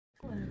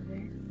MADtv.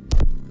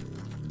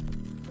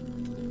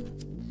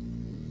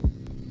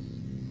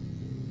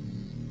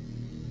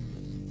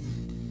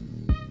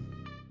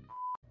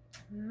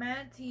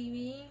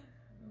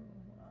 Hold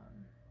on.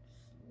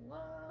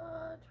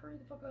 Slut. Hurry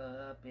the fuck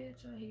up,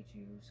 bitch. I hate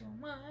you so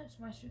much.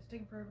 My shit's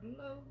taking forever to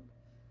load.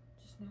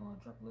 Just know I'll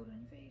drop a load on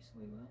your face.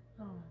 Wait, what?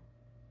 I don't know.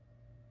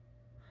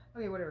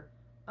 Okay, whatever.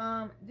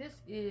 This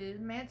is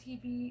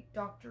MADtv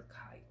Dr.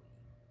 Kylie.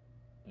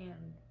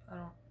 And I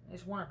don't,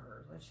 it's one of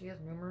hers. Like, she has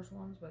numerous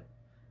ones, but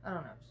I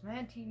don't know. It's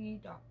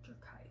MADtv Dr.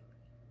 Kylie.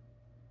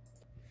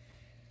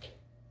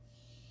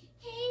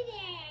 Hey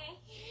there.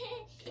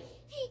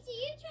 Hey, do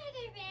you drive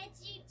a red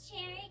Jeep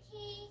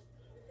Cherokee?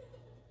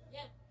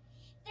 Yeah.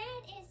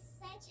 That is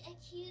such a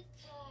cute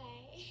car.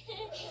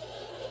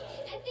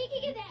 I'm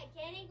thinking about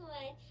getting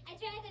one. I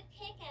drive a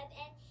pickup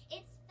and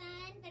it's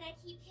fun, but I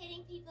keep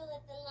hitting people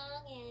with the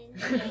long end.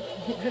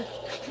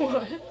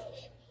 What?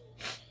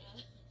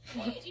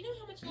 Do you know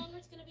how much longer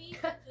it's going to be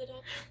for the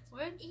doctor?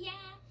 What? Yeah,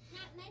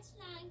 not much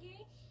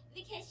longer.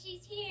 Because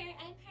she's here,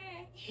 I'm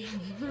her.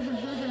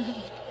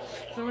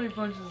 Somebody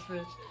punched this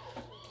bitch.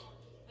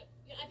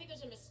 I think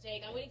there's a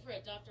mistake. I'm waiting for a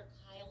Dr.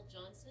 Kyle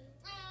Johnson.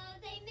 Oh,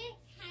 they meant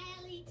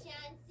Kylie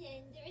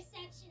Johnson. The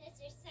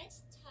receptionists are such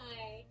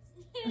tards.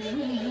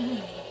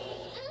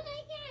 Oh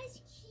my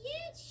gosh,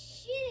 cute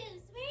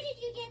shoes. Where did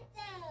you get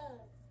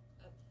those?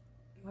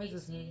 Why is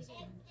this me?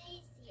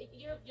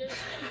 You're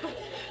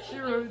She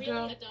you're wrote it really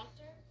down. a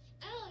doctor?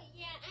 Oh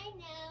yeah, I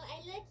know.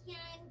 I look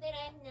young, but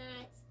I'm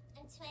not.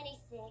 I'm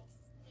 26.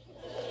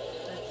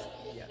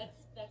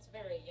 That's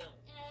very young.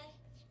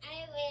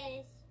 I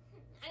wish.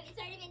 It's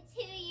already been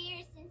 2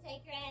 years since I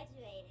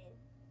graduated.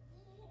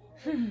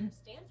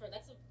 Stanford,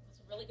 that's a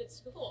really good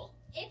school.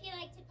 If you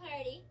like to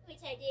party,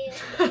 which I do.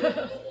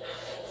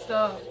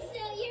 Stop.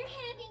 So you're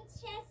having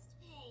chest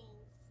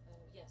pains.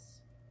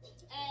 Yes.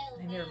 Oh,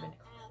 I've never wow. been to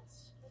Ouch.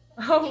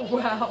 Oh,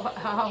 wow.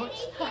 Ouch.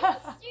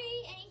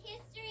 Any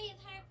history of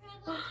heart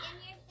problems in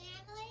your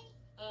family?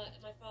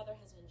 My father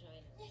has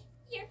angina.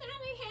 Your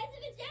father has a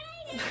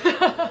vagina.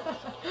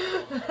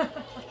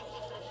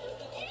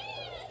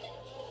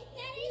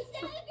 That is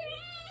so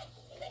gross.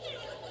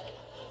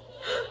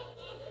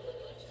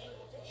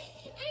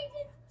 I'm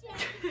just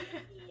joking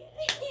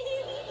with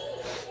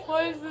you.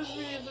 Why is this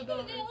me as a No,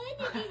 doctor? it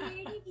wouldn't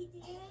be weird if you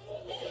did.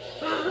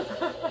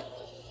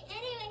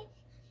 Anyway,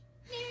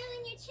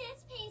 Marilyn, your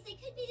chest pains, they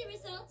could be the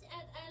result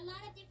of a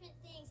lot of different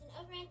things. An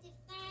overactive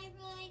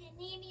thyroid,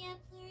 anemia,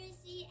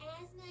 pleurisy,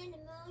 asthma,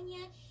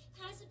 pneumonia,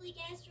 possibly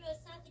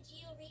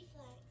gastroesophageal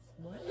reflux.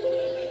 What?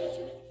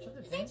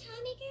 Is that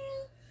Tommy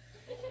Girl?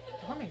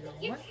 Tommy Girl,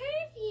 Your what?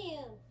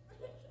 perfume.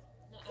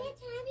 No, Is that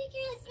Tommy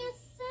Girl? It smells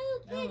so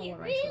I don't good. know It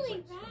what really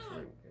it smells like.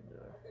 rocks. It's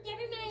really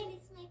Never mind,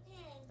 it's my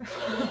pen.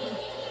 good.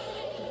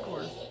 Of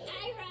course.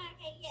 I rock,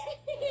 I guess.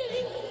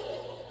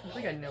 I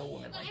think I know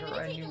women Well, like I'm her.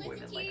 going I to take knew a listen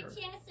women to like your her.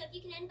 chest, so if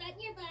you can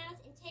unbutton your blouse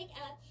and take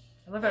off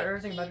I love how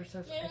everything about her cute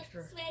says little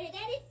extra. sweater.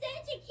 That is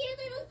such a cute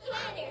little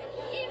sweater.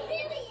 It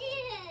really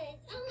is.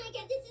 Oh my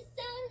god, this is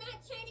so not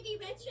trying to be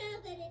retro,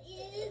 but it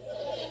is.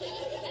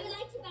 I would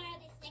like to borrow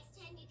this next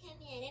time you come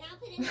in, and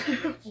I'll put it in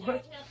my What?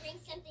 chart, and I'll bring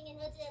something and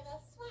we'll do a little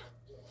swap.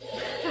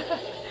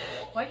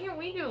 Why can't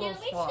we do a Now,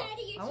 little which swap? side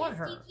of your I want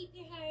chest do her. you keep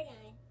your heart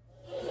on?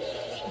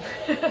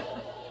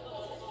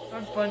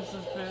 I'd punch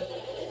this bitch.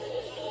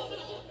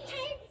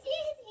 I'm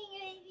teasing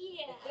with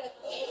you.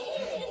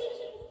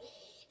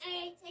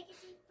 Alright, take a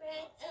deep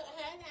breath. Oh,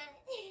 hold on.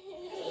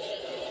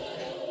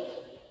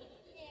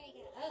 There we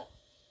go. Oh.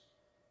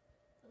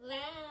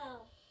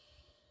 Wow.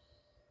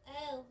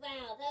 Oh,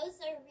 wow. Those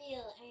are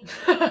real, aren't they?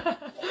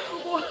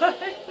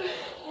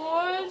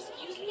 What?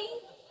 Excuse me?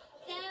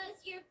 Those,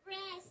 your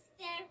breasts,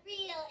 they're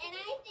real. And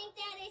I think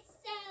that is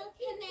so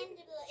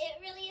commendable. It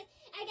really is.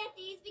 I got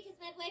these because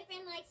my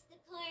boyfriend likes the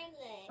corn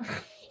lick.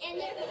 And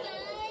they're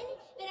fun,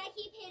 but I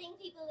keep hitting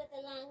people with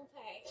the long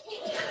part.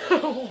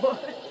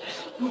 What?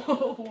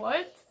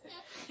 What?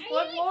 So,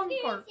 What are you long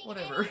part? experiencing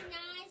Whatever. any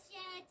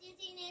nausea,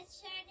 dizziness,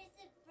 shortness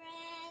of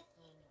breath?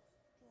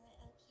 Good,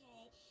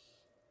 okay.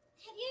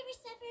 Have you ever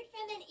suffered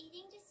from an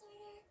eating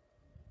disorder?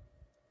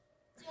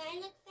 Do I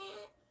look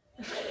fat?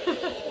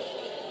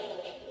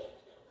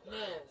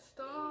 No.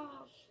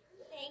 Stop.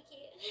 Thank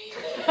you.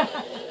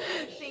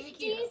 Thank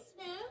Do you. you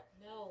smoke?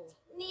 No.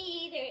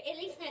 Me either. At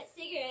least not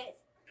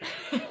cigarettes.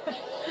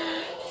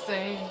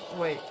 Same.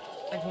 Wait.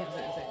 I can't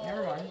say the same.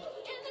 Never mind.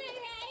 Am I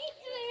right?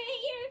 Am I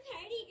right? You're a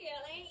party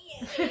girl, aren't you?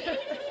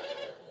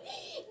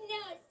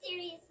 No,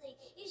 seriously.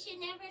 You should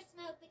never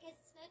smoke because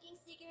smoking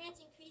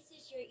cigarettes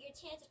increases your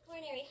chance of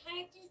coronary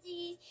heart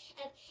disease,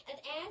 of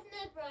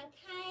asthma,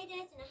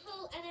 bronchitis, and a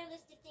whole other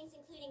list of things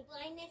including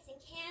blindness and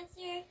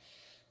cancer.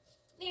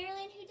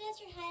 Marilyn, who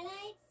does your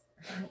highlights?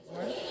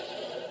 What?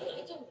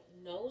 I don't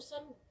know.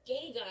 Some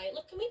gay guy.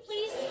 Look, can we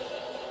please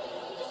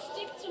just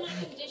stick to my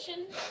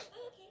condition?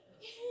 Oh, okay.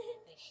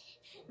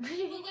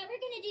 Well, what we're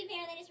going to do,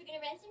 Marilyn, is we're going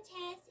to run some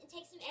tests and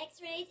take some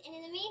x-rays, and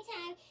in the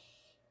meantime,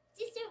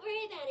 just don't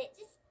worry about it.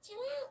 Just chill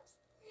out.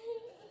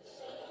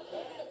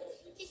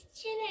 Just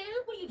chill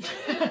out. What are you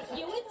doing?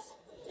 Hewitt?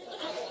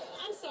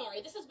 I'm sorry.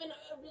 right, this has been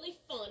really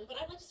fun, but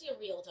I'd like to see a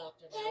real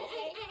doctor now, But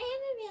okay? I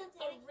am a real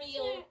doctor. A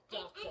real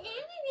doctor. I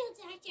am a real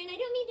doctor, and I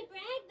don't mean to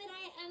brag, but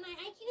my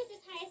IQ is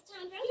as high as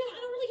Tom Brokaw. Yeah, I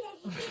don't really give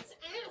a rat's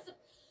ass.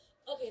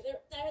 Okay,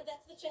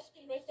 that's the chest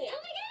pain right there.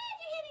 Oh my God,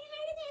 you're having a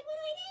heart attack. What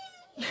do I do?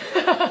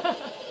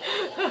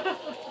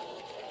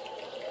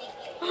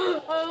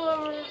 I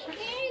love her.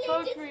 Marilyn, So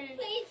just sweet.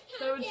 please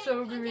That calm was down. so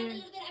Calm down a great.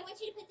 little bit. I want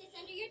you to put this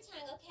under your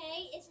tongue, okay?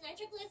 It's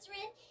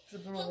nitroglycerin. It's a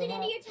bit Hold it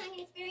under hot. your tongue,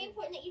 and it's very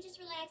important that you just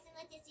relax and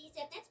let this ease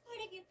up. That's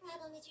part of your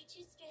problem is you're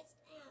too stressed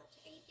out.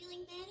 Are you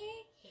feeling better?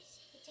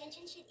 Yes. The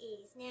tension should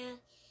ease. Now,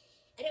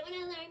 I don't want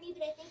to alarm you,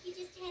 but I think you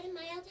just had a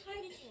mild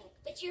heart attack.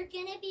 But you're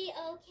gonna be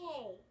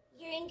okay.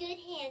 You're in good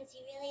hands.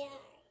 You really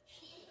are.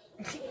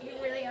 You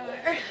really are.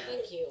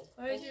 Thank you.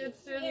 I Thank you. should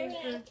stand You're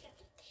this.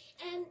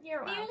 welcome.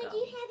 You're Marilyn, welcome. do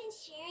you have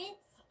insurance?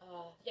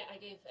 Yeah, I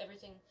gave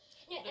everything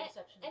No, to the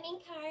reception. I mean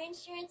car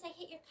insurance. I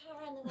hit your car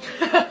on the way.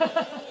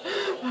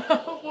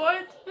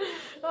 What?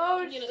 Oh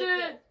Give me another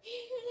shit.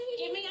 pill.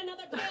 Give me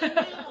another pill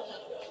now.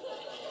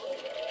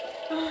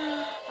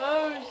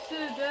 Oh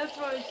shit, that's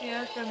why she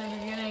asked in the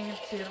beginning if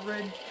she had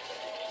read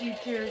Jeep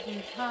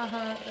Cherokee.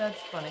 Haha,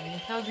 that's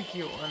funny. That was a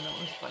cute one, that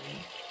was funny.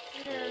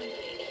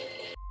 Yeah.